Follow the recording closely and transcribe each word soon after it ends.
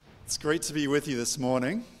It's great to be with you this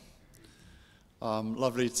morning.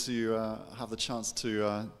 Lovely to have the chance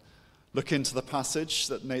to look into the passage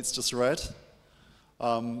that Nate's just read.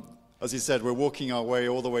 As he said, we're walking our way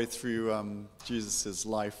all the way through Jesus'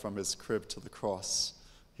 life from his crib to the cross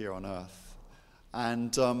here on earth.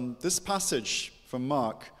 And this passage from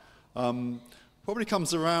Mark probably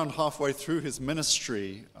comes around halfway through his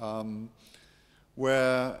ministry,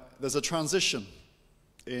 where there's a transition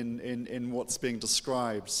in what's being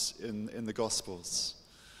described in the Gospels.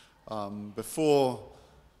 Before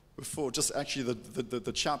just actually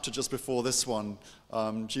the chapter just before this one,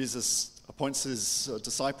 Jesus appoints his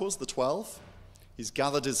disciples, the 12. He's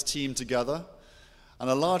gathered his team together, and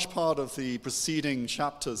a large part of the preceding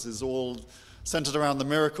chapters is all centered around the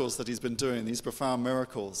miracles that he's been doing, these profound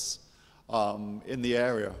miracles in the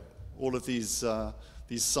area. All of these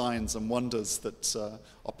signs and wonders that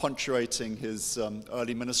are punctuating his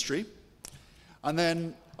early ministry. And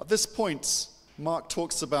then at this point, Mark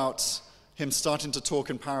talks about him starting to talk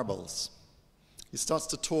in parables. He starts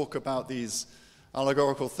to talk about these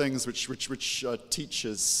allegorical things which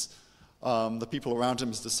teaches the people around him,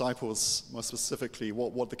 his disciples, more specifically,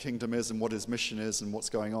 what the kingdom is and what his mission is and what's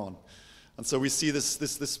going on. And so we see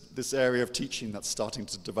this area of teaching that's starting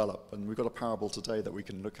to develop, and we've got a parable today that we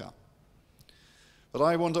can look at. But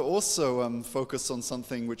I want to also focus on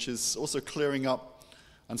something which is also clearing up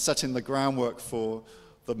and setting the groundwork for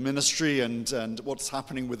the ministry and what's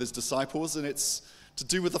happening with his disciples, and it's to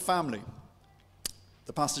do with the family.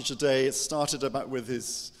 The passage today, it started with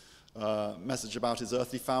his message about his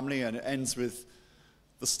earthly family, and it ends with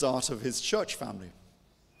the start of his church family.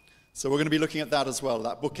 So we're going to be looking at that as well,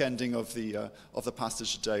 that bookending of the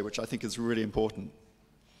passage today, which I think is really important.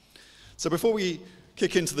 So before we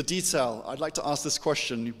kick into the detail, I'd like to ask this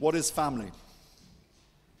question: what is family?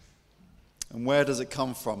 And where does it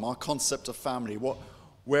come from? Our concept of family,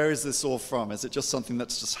 where is this all from? Is it just something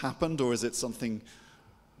that's just happened, or is it something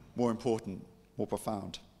more important, more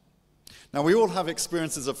profound? Now, we all have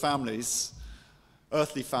experiences of families,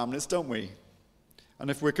 earthly families, don't we? And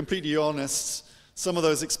if we're completely honest, some of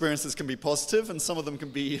those experiences can be positive, and some of them can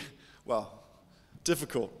be,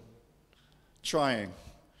 difficult, trying.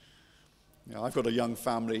 You know, I've got a young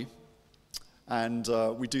family, and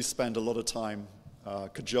we do spend a lot of time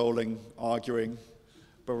cajoling, arguing,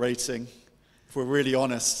 berating. If we're really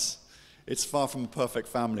honest, it's far from a perfect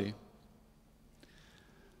family.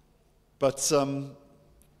 But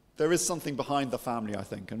there is something behind the family, I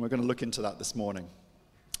think, and we're going to look into that this morning.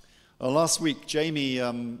 Last week, Jamie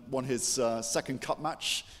won his second cup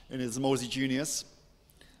match in his Morsey Juniors,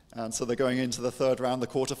 and so they're going into the third round, the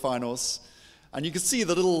quarterfinals. And you can see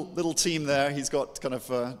the little team there. He's got kind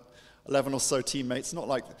of 11 or so teammates, not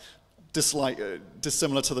like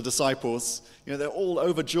dissimilar to the disciples. You know, they're all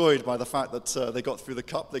overjoyed by the fact that they got through the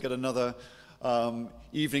cup. They get another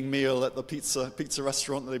evening meal at the pizza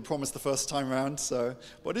restaurant that they promised the first time round. So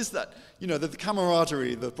what is that? You know, the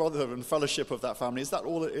camaraderie, the brotherhood and fellowship of that family, is that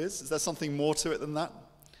all it is? Is there something more to it than that?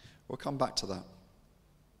 We'll come back to that.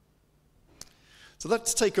 So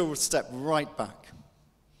let's take a step right back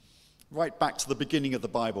to the beginning of the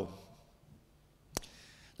Bible.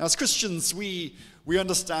 Now, as Christians, we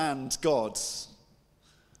understand God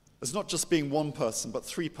as not just being one person, but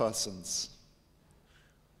three persons.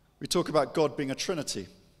 We talk about God being a Trinity.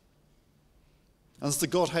 And it's the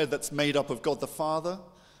Godhead that's made up of God the Father,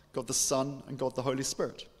 God the Son, and God the Holy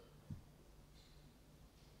Spirit.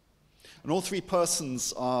 And all three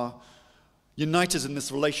persons are united in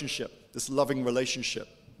this relationship, this loving relationship,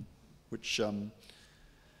 which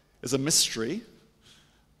is a mystery,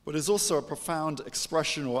 but is also a profound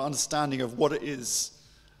expression or understanding of what it is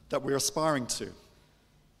that we're aspiring to.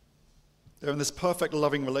 They're in this perfect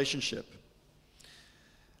loving relationship.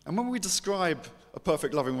 And when we describe a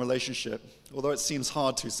perfect loving relationship, although it seems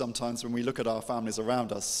hard to sometimes when we look at our families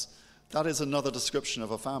around us, that is another description of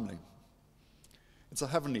a family. It's a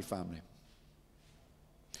heavenly family.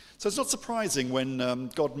 So it's not surprising when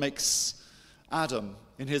God makes Adam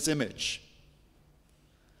in his image,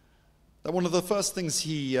 that one of the first things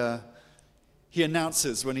he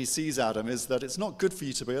announces when he sees Adam is that it's not good for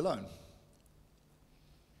you to be alone.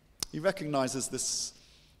 He recognizes this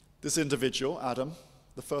individual, Adam,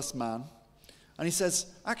 the first man, and he says,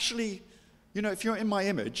 actually, you know, if you're in my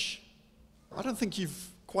image, I don't think you've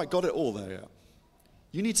quite got it all there yet.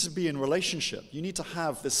 You need to be in relationship. You need to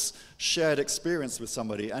have this shared experience with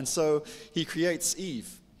somebody. And so he creates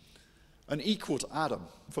Eve, an equal to Adam,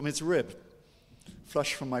 from his rib,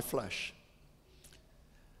 flesh from my flesh.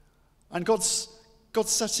 And God's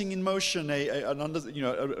setting in motion an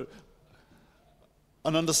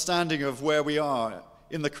understanding of where we are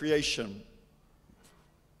in the creation,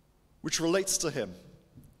 which relates to him,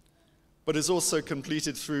 but is also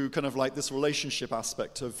completed through kind of like this relationship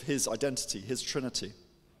aspect of his identity, his Trinity.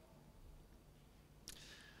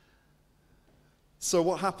 So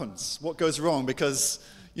what happens? What goes wrong? Because,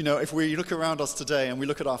 if we look around us today and we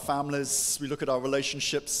look at our families, we look at our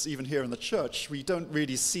relationships, even here in the church, we don't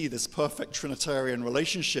really see this perfect Trinitarian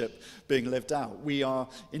relationship being lived out. We are,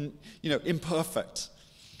 imperfect.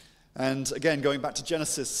 And again, going back to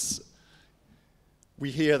Genesis,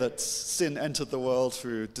 we hear that sin entered the world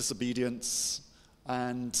through disobedience,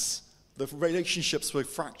 and the relationships were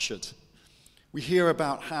fractured. We hear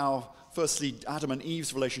about how, firstly, Adam and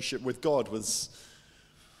Eve's relationship with God was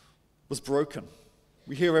broken.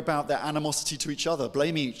 We hear about their animosity to each other,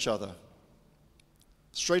 blaming each other.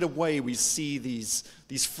 Straight away, we see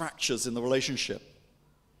these fractures in the relationship.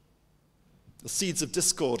 The seeds of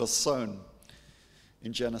discord are sown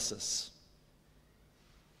in Genesis.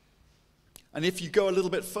 And if you go a little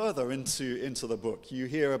bit further into the book, you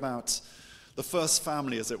hear about the first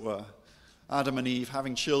family, as it were, Adam and Eve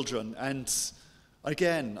having children, and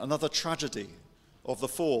again, another tragedy of the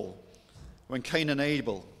fall, when Cain and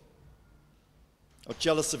Abel are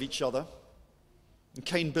jealous of each other, and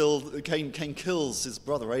Cain kills his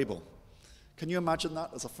brother Abel. Can you imagine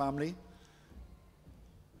that as a family?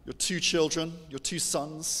 Your two children, your two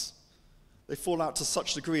sons, they fall out to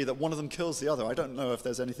such a degree that one of them kills the other. I don't know if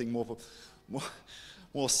there's anything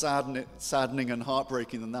more saddening and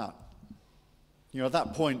heartbreaking than that. At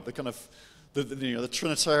that point, the kind of the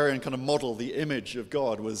Trinitarian kind of model, the image of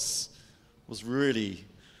God was really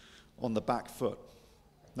on the back foot.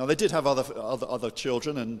 Now, they did have other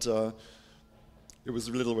children, and it was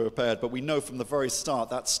a little repaired, but we know from the very start,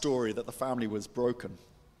 that story, that the family was broken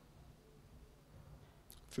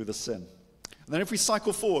through the sin. And then if we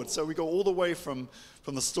cycle forward, so we go all the way from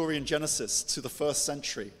the story in Genesis to the first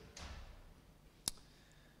century,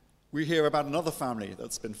 we hear about another family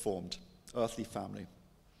that's been formed, earthly family.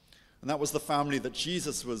 And that was the family that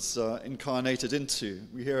Jesus was incarnated into.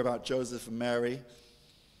 We hear about Joseph and Mary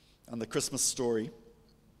and the Christmas story.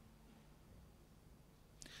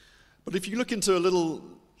 But if you look into a little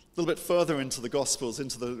bit further into the Gospels,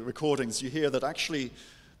 into the recordings, you hear that actually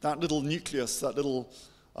that little nucleus, that little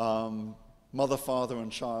mother, father,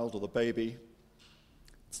 and child, or the baby,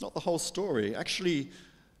 it's not the whole story. Actually,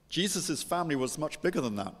 Jesus' family was much bigger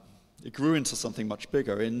than that. It grew into something much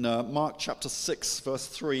bigger. In Mark chapter 6, verse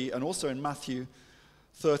 3, and also in Matthew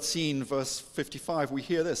 13, verse 55, we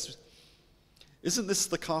hear this. Isn't this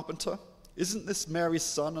the carpenter? Isn't this Mary's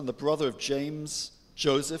son and the brother of James,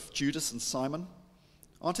 Joseph, Judas, and Simon?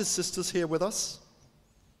 Aren't his sisters here with us?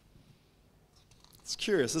 It's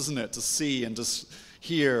curious, isn't it, to see and just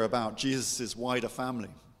hear about Jesus' wider family.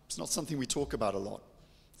 It's not something we talk about a lot.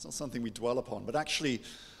 It's not something we dwell upon. But actually,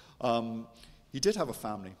 he did have a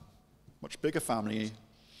family, much bigger family.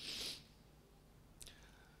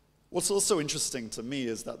 What's also interesting to me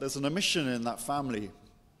is that there's an omission in that family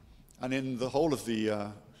and in the whole of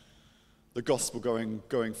the gospel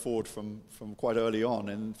going forward from quite early on.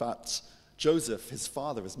 In fact, Joseph, his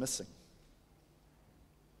father, is missing.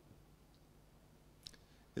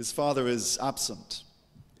 His father is absent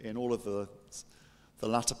in all of the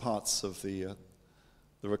latter parts of the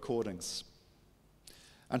recordings.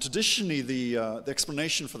 And traditionally, the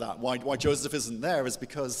explanation for that, why Joseph isn't there, is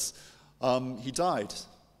because he died.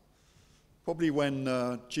 Probably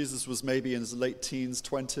when Jesus was maybe in his late teens,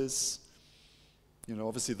 20s.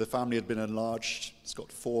 Obviously the family had been enlarged. He's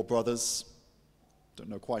got 4 brothers. Don't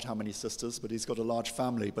know quite how many sisters, but he's got a large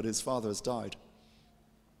family, but his father has died.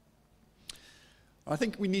 I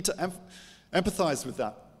think we need to empathize with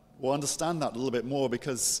that, or understand that a little bit more,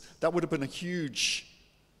 because that would have been had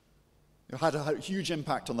a huge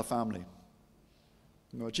impact on the family.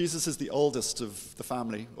 Jesus is the oldest of the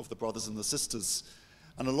family, of the brothers and the sisters,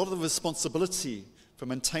 and a lot of the responsibility for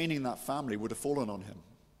maintaining that family would have fallen on him.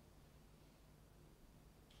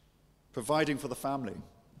 Providing for the family.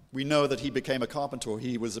 We know that he became a carpenter, or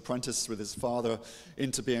he was apprenticed with his father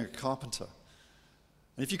into being a carpenter.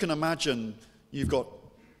 And if you can imagine, you've got,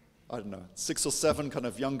 6 or 7 kind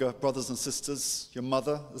of younger brothers and sisters, your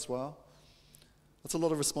mother as well. That's a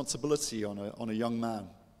lot of responsibility on a young man.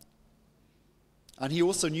 And he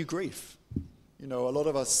also knew grief. A lot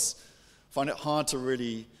of us find it hard to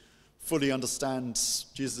really fully understand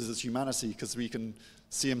Jesus' humanity, because we can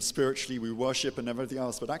see him spiritually, we worship and everything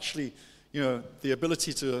else, but actually, the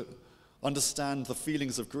ability to understand the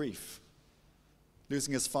feelings of grief,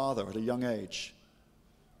 losing his father at a young age,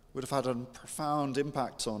 would have had a profound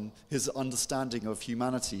impact on his understanding of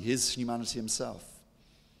humanity, his humanity himself.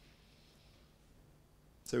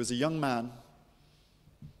 So he was a young man,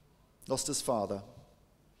 lost his father,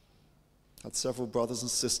 Had several brothers and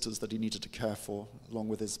sisters that he needed to care for, along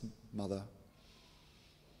with his mother.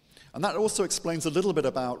 And that also explains a little bit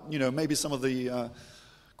about, maybe some of the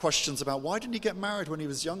questions about why didn't he get married when he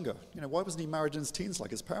was younger? Why wasn't he married in his teens like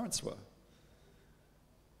his parents were?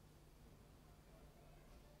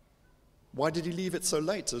 Why did he leave it so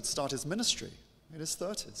late to start his ministry in his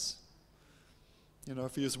 30s?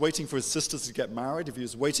 If he was waiting for his sisters to get married, if he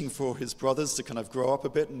was waiting for his brothers to kind of grow up a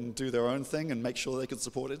bit and do their own thing and make sure they could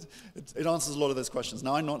support it, it answers a lot of those questions.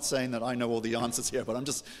 Now, I'm not saying that I know all the answers here, but I'm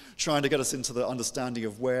just trying to get us into the understanding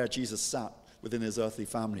of where Jesus sat within his earthly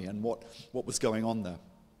family and what was going on there.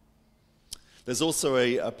 There's also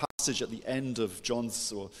a passage at the end of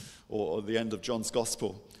John's, or the end of John's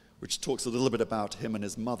Gospel, which talks a little bit about him and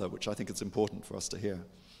his mother, which I think it's important for us to hear.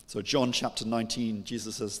 So John chapter 19,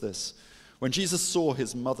 Jesus says this: "When Jesus saw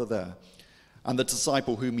his mother there, and the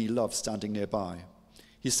disciple whom he loved standing nearby,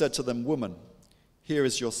 he said to them, 'Woman, here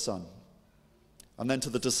is your son.' And then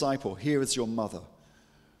to the disciple, 'Here is your mother.'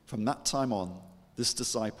 From that time on, this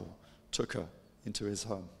disciple took her into his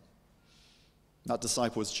home." That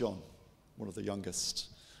disciple was John, one of the youngest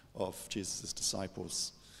of Jesus'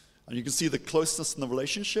 disciples. And you can see the closeness in the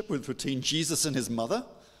relationship between Jesus and his mother,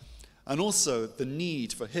 and also the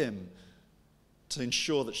need for him to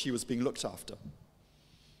ensure that she was being looked after.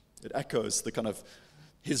 It echoes the kind of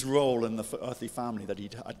his role in the earthly family that he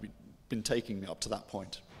had been taking up to that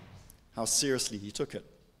point, how seriously he took it.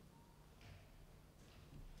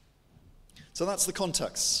 So that's the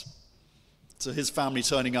context to his family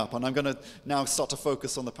turning up, and I'm going to now start to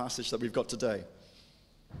focus on the passage that we've got today.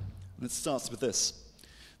 And it starts with this: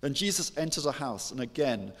 "Then Jesus entered a house, and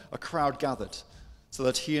again a crowd gathered, so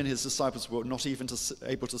that he and his disciples were not even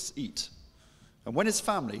able to eat. And when his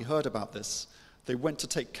family heard about this, they went to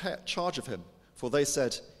take charge of him, for they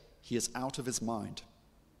said, 'He is out of his mind.'"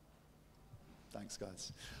 Thanks,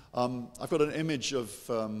 guys. I've got an image of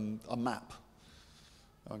a map.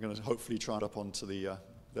 I'm going to hopefully try it up onto the,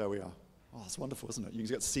 there we are. Oh, that's wonderful, isn't it? You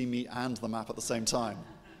get to see me and the map at the same time.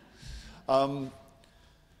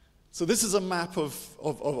 So this is a map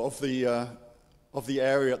of the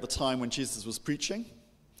area at the time when Jesus was preaching.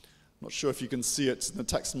 I'm not sure if you can see it. The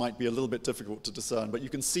text might be a little bit difficult to discern, but you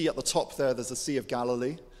can see at the top there's the Sea of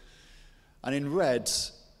Galilee. And in red,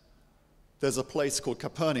 there's a place called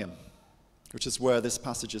Capernaum, which is where this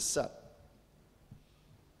passage is set.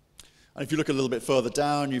 And if you look a little bit further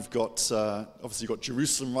down, you've got, obviously you've got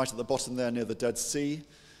Jerusalem right at the bottom there near the Dead Sea,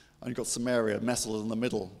 and you've got Samaria nestled in the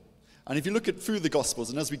middle. And if you look through the Gospels,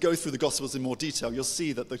 and as we go through the Gospels in more detail, you'll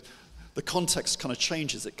see that the context kind of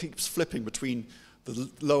changes. It keeps flipping between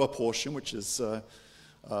the lower portion, which is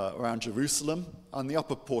around Jerusalem, and the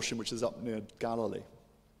upper portion, which is up near Galilee.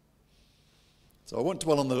 So I won't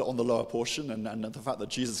dwell on the lower portion and the fact that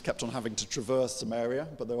Jesus kept on having to traverse Samaria,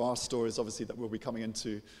 but there are stories, obviously, that we'll be coming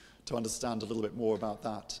into to understand a little bit more about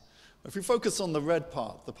that. If we focus on the red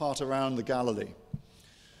part, the part around the Galilee,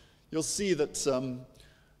 you'll see that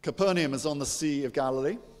Capernaum is on the Sea of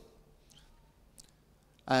Galilee,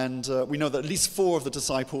 and we know that at least 4 of the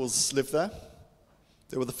disciples lived there.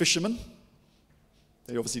 They were the fishermen.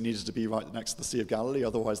 They obviously needed to be right next to the Sea of Galilee,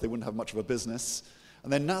 otherwise they wouldn't have much of a business.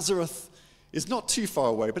 And then Nazareth is not too far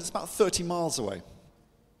away, but it's about 30 miles away.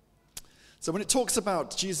 So when it talks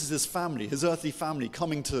about Jesus' family, his earthly family,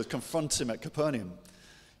 coming to confront him at Capernaum,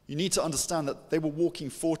 you need to understand that they were walking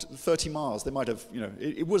 30 miles. They might have,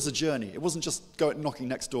 it was a journey. It wasn't just knocking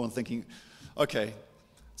next door and thinking, okay,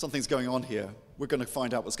 something's going on here. We're going to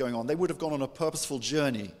find out what's going on. They would have gone on a purposeful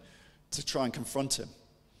journey to try and confront him.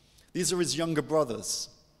 These are his younger brothers,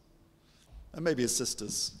 and maybe his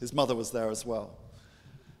sisters. His mother was there as well.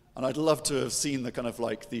 And I'd love to have seen the kind of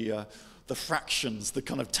like the fractions, the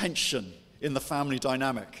kind of tension in the family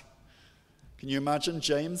dynamic. Can you imagine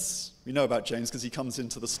James? We know about James because he comes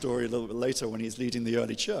into the story a little bit later when he's leading the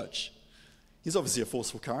early church. He's obviously a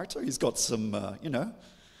forceful character. He's got some,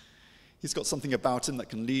 he's got something about him that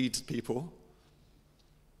can lead people.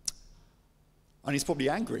 And he's probably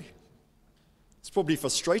angry. He's probably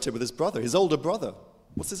frustrated with his brother, his older brother.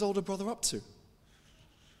 What's his older brother up to? Have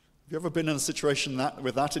you ever been in a situation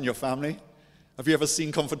with that in your family? Have you ever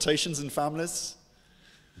seen confrontations in families?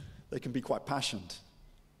 They can be quite passionate.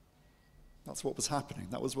 That's what was happening.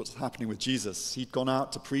 That was what's happening with Jesus. He'd gone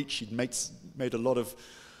out to preach. He'd made a lot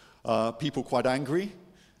of people quite angry,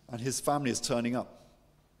 and his family is turning up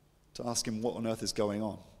to ask him what on earth is going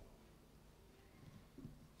on.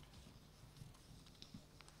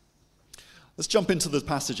 Let's jump into the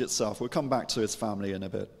passage itself. We'll come back to his family in a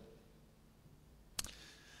bit.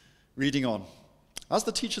 Reading on. As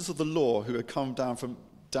the teachers of the law who had come down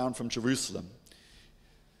from Jerusalem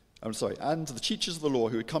And the teachers of the law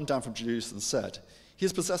who had come down from Jerusalem said, "He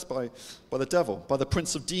is possessed by the devil, by the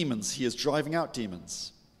prince of demons. He is driving out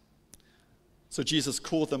demons." So Jesus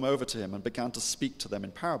called them over to him and began to speak to them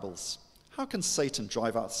in parables. "How can Satan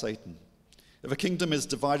drive out Satan? If a kingdom is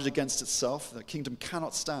divided against itself, that kingdom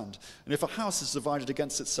cannot stand. And if a house is divided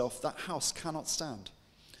against itself, that house cannot stand.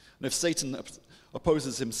 And if Satan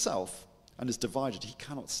opposes himself and is divided, he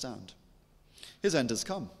cannot stand. His end has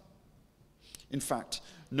come. In fact,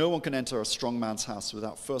 no one can enter a strong man's house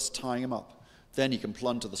without first tying him up. Then he can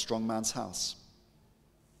plunder the strong man's house."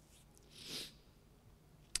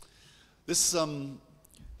 This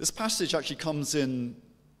passage actually comes in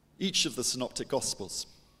each of the synoptic gospels.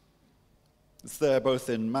 It's there both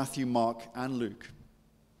in Matthew, Mark, and Luke.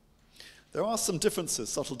 There are some differences,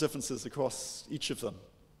 subtle differences across each of them.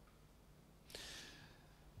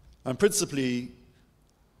 And principally,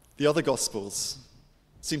 the other gospels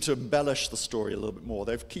seem to embellish the story a little bit more.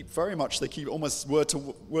 They keep almost word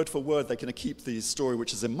for word, they can keep the story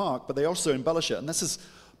which is in Mark, but they also embellish it. And this is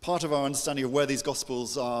part of our understanding of where these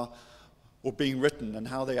gospels are or being written and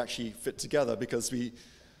how they actually fit together, because the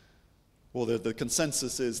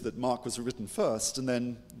consensus is that Mark was written first, and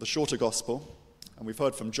then the shorter gospel, and we've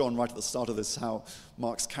heard from John right at the start of this how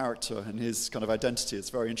Mark's character and his kind of identity is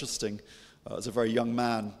very interesting. As a very young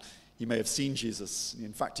man, he may have seen Jesus.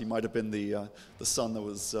 In fact, he might have been the son that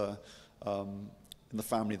was in the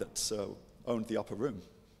family that owned the upper room.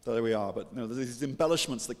 There we are. But there's these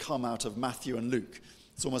embellishments that come out of Matthew and Luke.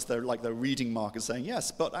 It's almost like they're reading Mark and saying,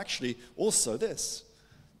 yes, but actually also this.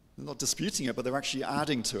 They're not disputing it, but they're actually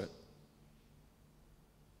adding to it.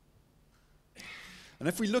 And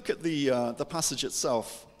if we look at the passage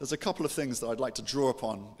itself, there's a couple of things that I'd like to draw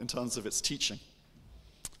upon in terms of its teaching.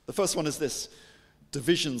 The first one is this: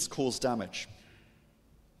 divisions cause damage.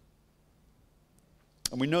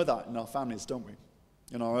 And we know that in our families, don't we?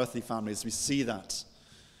 In our earthly families, we see that.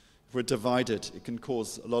 If we're divided, it can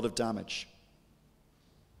cause a lot of damage.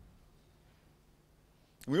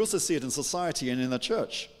 And we also see it in society and in the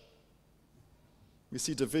church. We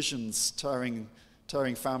see divisions tearing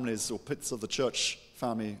families or bits of the church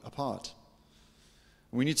family apart.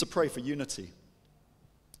 And we need to pray for unity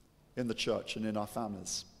in the church and in our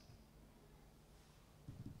families.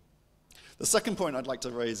 The second point I'd like to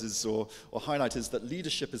raise or highlight is that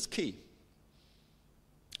leadership is key.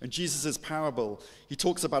 In Jesus' parable, he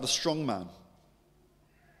talks about a strong man.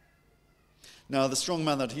 Now, the strong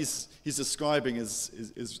man that he's describing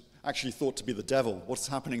is actually thought to be the devil. What's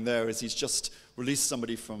happening there is he's just released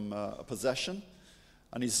somebody from a possession,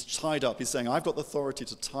 and he's tied up. He's saying, I've got the authority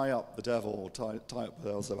to tie up the devil or tie up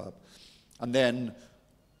Beelzebub. And then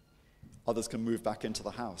others can move back into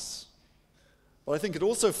the house. But I think it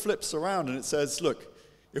also flips around and it says, look,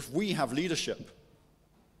 if we have leadership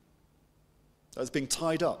that's being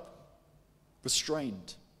tied up,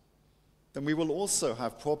 restrained, then we will also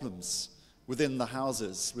have problems within the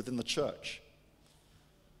houses, within the church.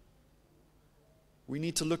 We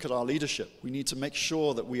need to look at our leadership. We need to make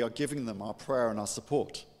sure that we are giving them our prayer and our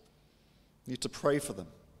support. We need to pray for them.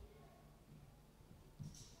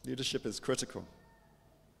 Leadership is critical.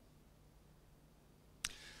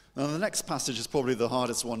 Now, the next passage is probably the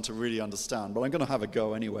hardest one to really understand, but I'm going to have a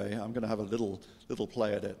go anyway. I'm going to have a little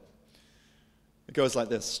play at it. It goes like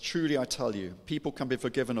this: truly I tell you, people can be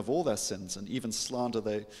forgiven of all their sins and even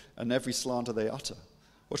every slander they utter.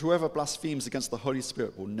 But whoever blasphemes against the Holy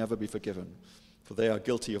Spirit will never be forgiven, for they are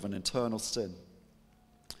guilty of an eternal sin.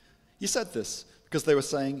 He said this because they were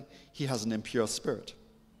saying he has an impure spirit.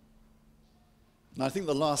 And I think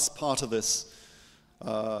the last part of this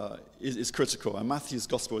is critical, and Matthew's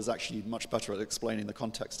gospel is actually much better at explaining the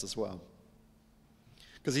context as well.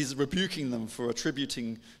 Because he's rebuking them for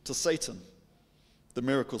attributing to Satan the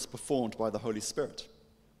miracles performed by the Holy Spirit.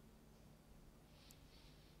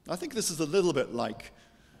 I think this is a little bit like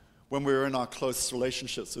when we're in our close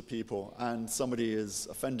relationships with people and somebody is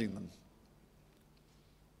offending them.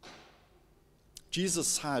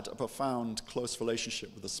 Jesus had a profound, close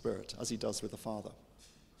relationship with the Spirit, as he does with the Father.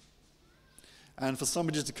 And for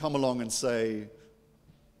somebody to come along and say,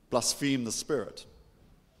 blaspheme the Spirit,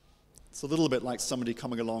 it's a little bit like somebody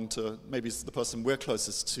coming along to maybe the person we're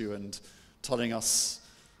closest to and telling us,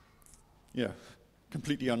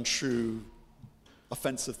 completely untrue,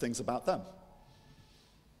 offensive things about them.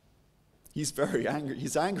 He's very angry.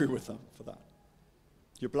 He's angry with them for that.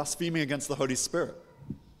 You're blaspheming against the Holy Spirit.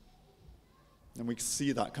 And we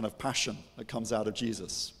see that kind of passion that comes out of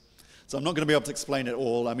Jesus. So I'm not going to be able to explain it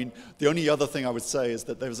all. I mean, the only other thing I would say is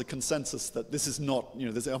that there's a consensus that this is not,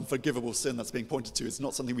 there's an unforgivable sin that's being pointed to. It's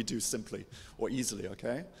not something we do simply or easily,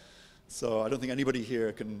 okay? So I don't think anybody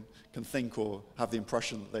here can think or have the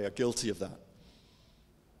impression that they are guilty of that.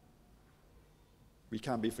 We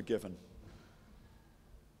can be forgiven.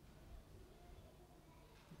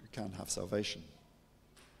 We can have salvation.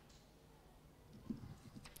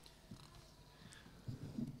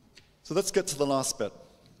 So let's get to the last bit,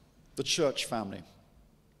 the church family.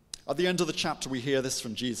 At the end of the chapter, we hear this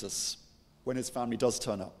from Jesus when his family does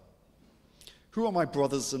turn up. "Who are my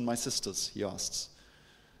brothers and my sisters?" he asks.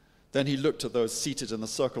 Then he looked at those seated in the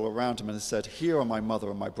circle around him and said, "Here are my mother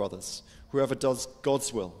and my brothers. Whoever does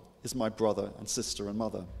God's will is my brother and sister and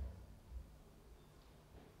mother."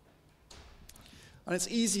 And it's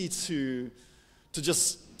easy to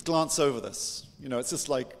just glance over this. You know, it's just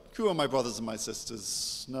like, who are my brothers and my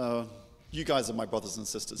sisters? No, you guys are my brothers and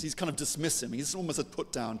sisters. He's kind of dismissing. He's almost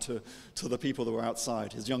put down to the people that were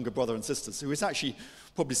outside, his younger brother and sisters, who he's actually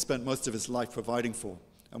probably spent most of his life providing for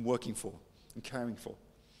and working for and caring for.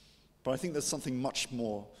 But I think there's something much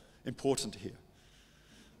more important here.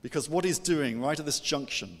 Because what he's doing right at this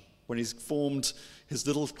junction, when he's formed his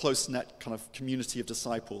little close-knit kind of community of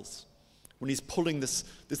disciples, when he's putting this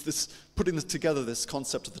together, this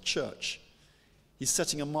concept of the church, he's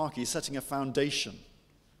setting a marker, he's setting a foundation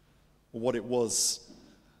for what it was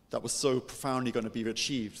that was so profoundly going to be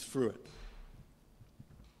achieved through it.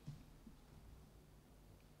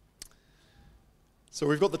 So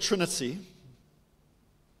we've got the Trinity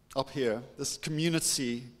up here, this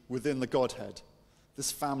community within the Godhead,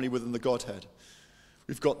 this family within the Godhead.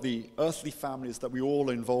 We've got the earthly families that we're all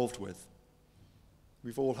involved with.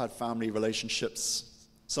 We've all had family relationships,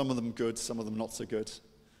 some of them good, some of them not so good,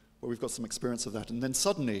 but we've got some experience of that. And then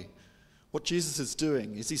suddenly, what Jesus is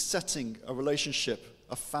doing is he's setting a relationship,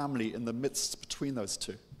 a family in the midst between those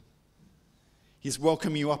two. He's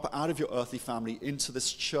welcoming you up out of your earthly family into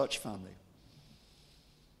this church family.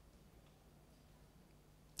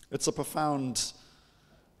 It's a profound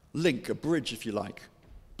link, a bridge, if you like,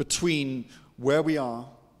 between where we are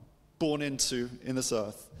born into in this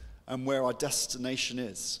earth and where our destination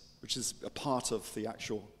is, which is a part of the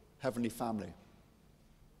actual heavenly family.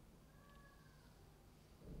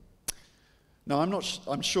 Now,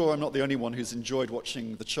 I'm sure I'm not the only one who's enjoyed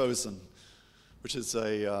watching The Chosen, which is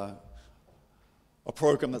a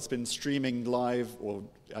program that's been streaming live, or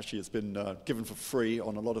actually it's been given for free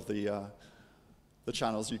on a lot of the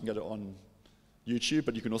channels. You can get it on YouTube,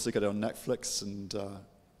 but you can also get it on Netflix and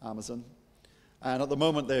Amazon. And at the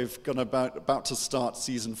moment, they've gone about to start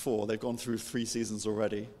season 4. They've gone through 3 seasons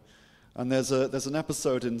already. And there's an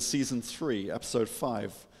episode in season 3, episode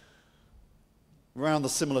 5, around the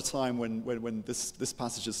similar time when this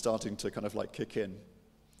passage is starting to kind of like kick in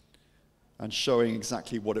and showing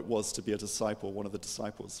exactly what it was to be a disciple, one of the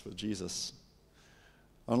disciples for Jesus.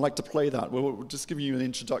 I'd like to play that. We'll just give you an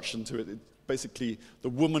introduction to it. Basically, the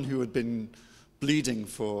woman who had been bleeding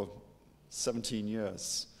for 17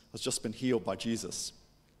 years has just been healed by Jesus.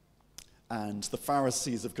 And the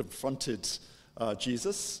Pharisees have confronted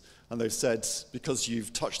Jesus, and they've said, because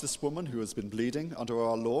you've touched this woman who has been bleeding under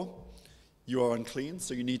our law, you are unclean,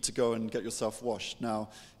 so you need to go and get yourself washed. Now,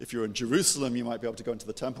 if you're in Jerusalem, you might be able to go into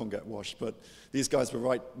the temple and get washed, but these guys were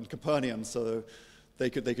right in Capernaum, so they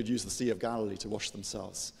could use the Sea of Galilee to wash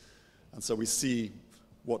themselves. And so we see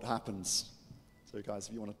what happens. So guys,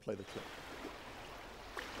 if you want to play the clip.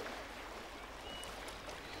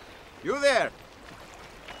 You there!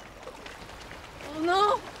 Oh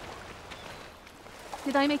no!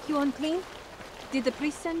 Did I make you unclean? Did the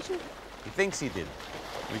priest send you? He thinks he did.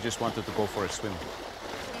 We just wanted to go for a swim.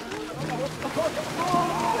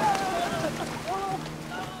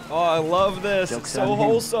 Oh, I love this. It's so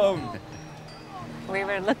wholesome. We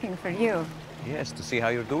were looking for you. Yes, to see how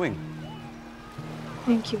you're doing.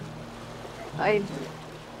 Thank you. I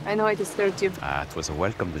know I disturbed you. It was a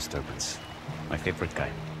welcome disturbance. My favorite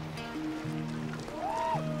kind.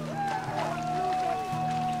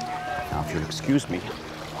 Now, if you'll excuse me,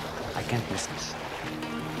 I can't miss this.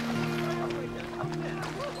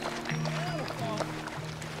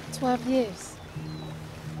 12 years.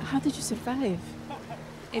 How did you survive?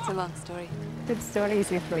 It's a long story. Good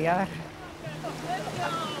stories usually are.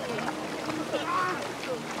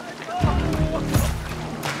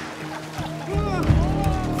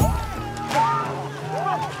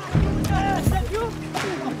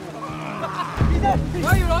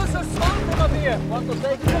 Why you're all so strong from up here? Want to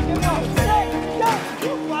take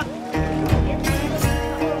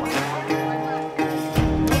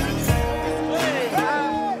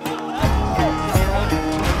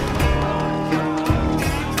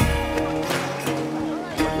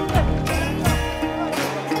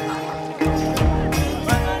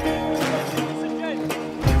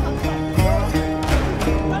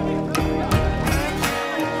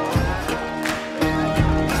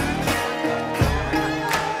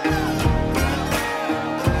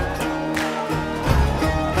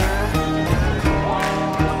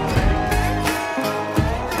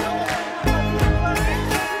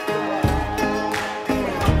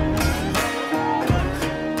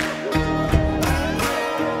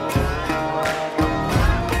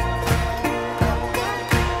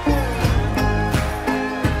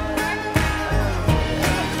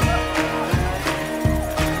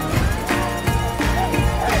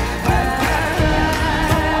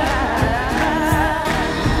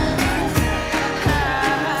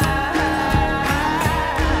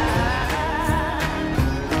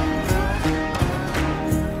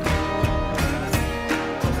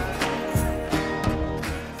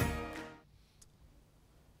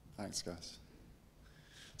Thanks, guys.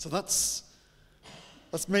 So that's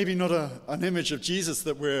maybe not an image of Jesus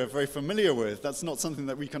that we're very familiar with. That's not something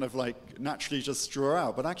that we kind of like naturally just draw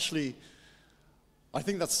out. But actually, I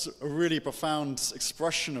think that's a really profound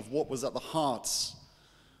expression of what was at the heart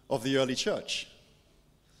of the early church.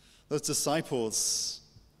 Those disciples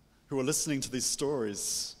who were listening to these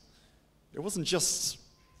stories, it wasn't just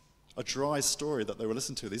a dry story that they were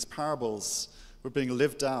listening to. These parables were being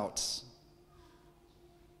lived out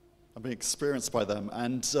and being experienced by them.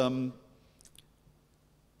 And I'd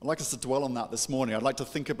like us to dwell on that this morning. I'd like to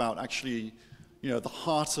think about actually, the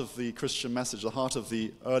heart of the Christian message, the heart of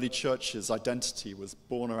the early church's identity was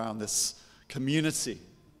born around this community,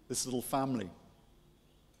 this little family.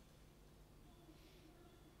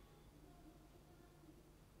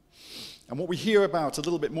 And what we hear about a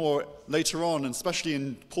little bit more later on, and especially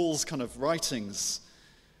in Paul's kind of writings,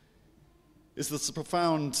 is this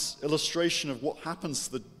profound illustration of what happens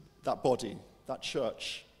to that body, that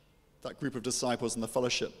church, that group of disciples in the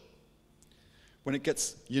fellowship, when it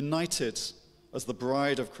gets united as the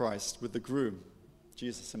bride of Christ with the groom,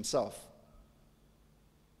 Jesus himself.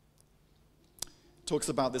 It talks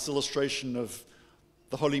about this illustration of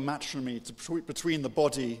the holy matrimony between the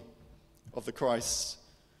body of the Christ,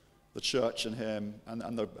 the church, and him,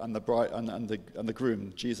 and the bride and the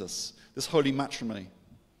groom, Jesus. This holy matrimony.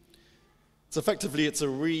 It's a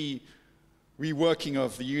reworking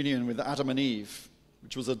of the union with Adam and Eve,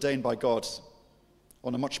 which was ordained by God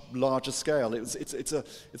on a much larger scale.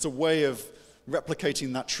 It's a way of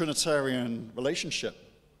replicating that Trinitarian relationship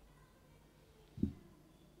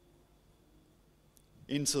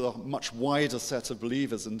into a much wider set of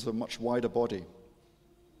believers, into a much wider body.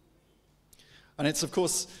 And it's, of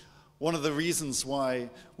course, one of the reasons why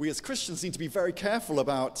we as Christians need to be very careful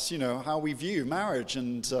about, how we view marriage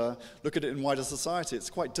and look at it in wider society. It's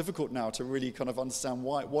quite difficult now to really kind of understand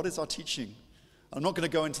what is our teaching. I'm not going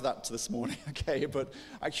to go into that this morning, okay? But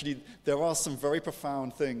actually, there are some very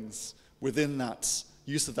profound things within that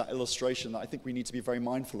use of that illustration that I think we need to be very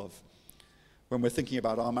mindful of when we're thinking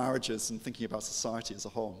about our marriages and thinking about society as a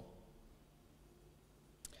whole.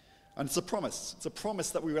 And it's a promise. It's a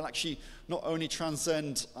promise that we will actually not only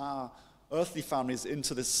transcend our earthly families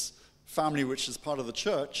into this family which is part of the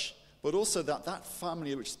church, but also that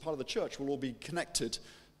family which is part of the church will all be connected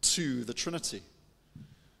to the Trinity.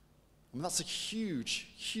 I mean, that's a huge,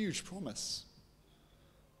 huge promise.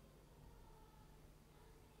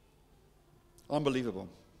 Unbelievable.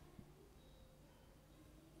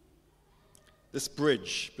 This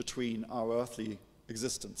bridge between our earthly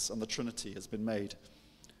existence and the Trinity has been made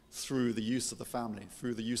through the use of the family,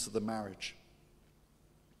 through the use of the marriage.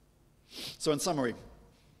 So in summary,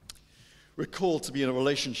 we're called to be in a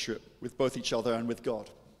relationship with both each other and with God.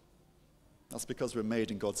 That's because we're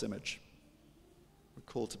made in God's image. We're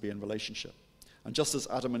called to be in relationship. And just as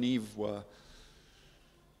Adam and Eve were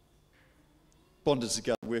bonded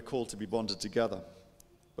together, we're called to be bonded together.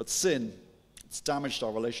 But sin, it's damaged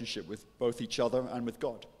our relationship with both each other and with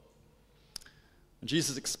God. And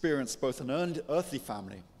Jesus experienced both an earthly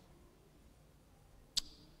family,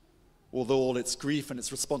 although all its grief and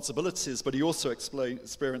its responsibilities, but he also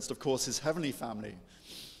experienced, of course, his heavenly family.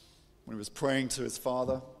 When he was praying to his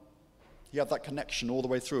Father, he had that connection all the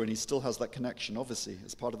way through, and he still has that connection, obviously,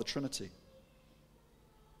 as part of the Trinity.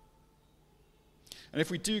 And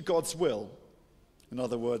if we do God's will, in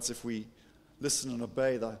other words, if we listen and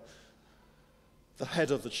obey the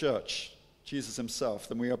head of the church, Jesus himself,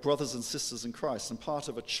 then we are brothers and sisters in Christ and part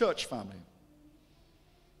of a church family.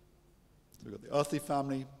 We've got the earthly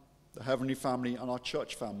family, the heavenly family, and our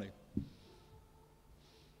church family.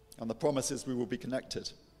 And the promise is we will be connected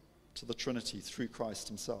to the Trinity through Christ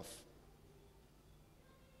himself.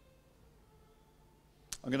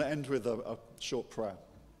 I'm going to end with a short prayer.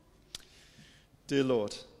 Dear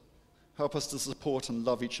Lord, help us to support and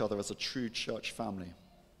love each other as a true church family.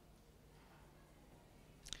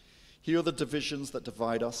 Heal the divisions that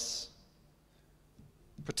divide us.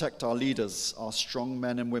 Protect our leaders, our strong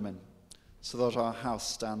men and women, so that our house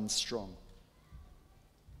stands strong.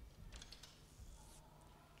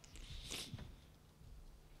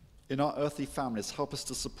 In our earthly families, help us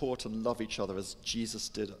to support and love each other as Jesus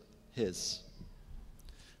did his.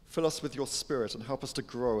 Fill us with your Spirit and help us to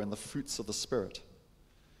grow in the fruits of the Spirit.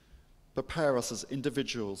 Prepare us as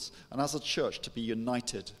individuals and as a church to be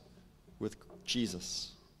united with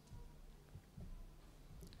Jesus.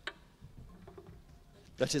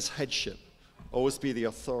 Let his headship always be the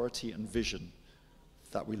authority and vision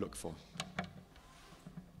that we look for.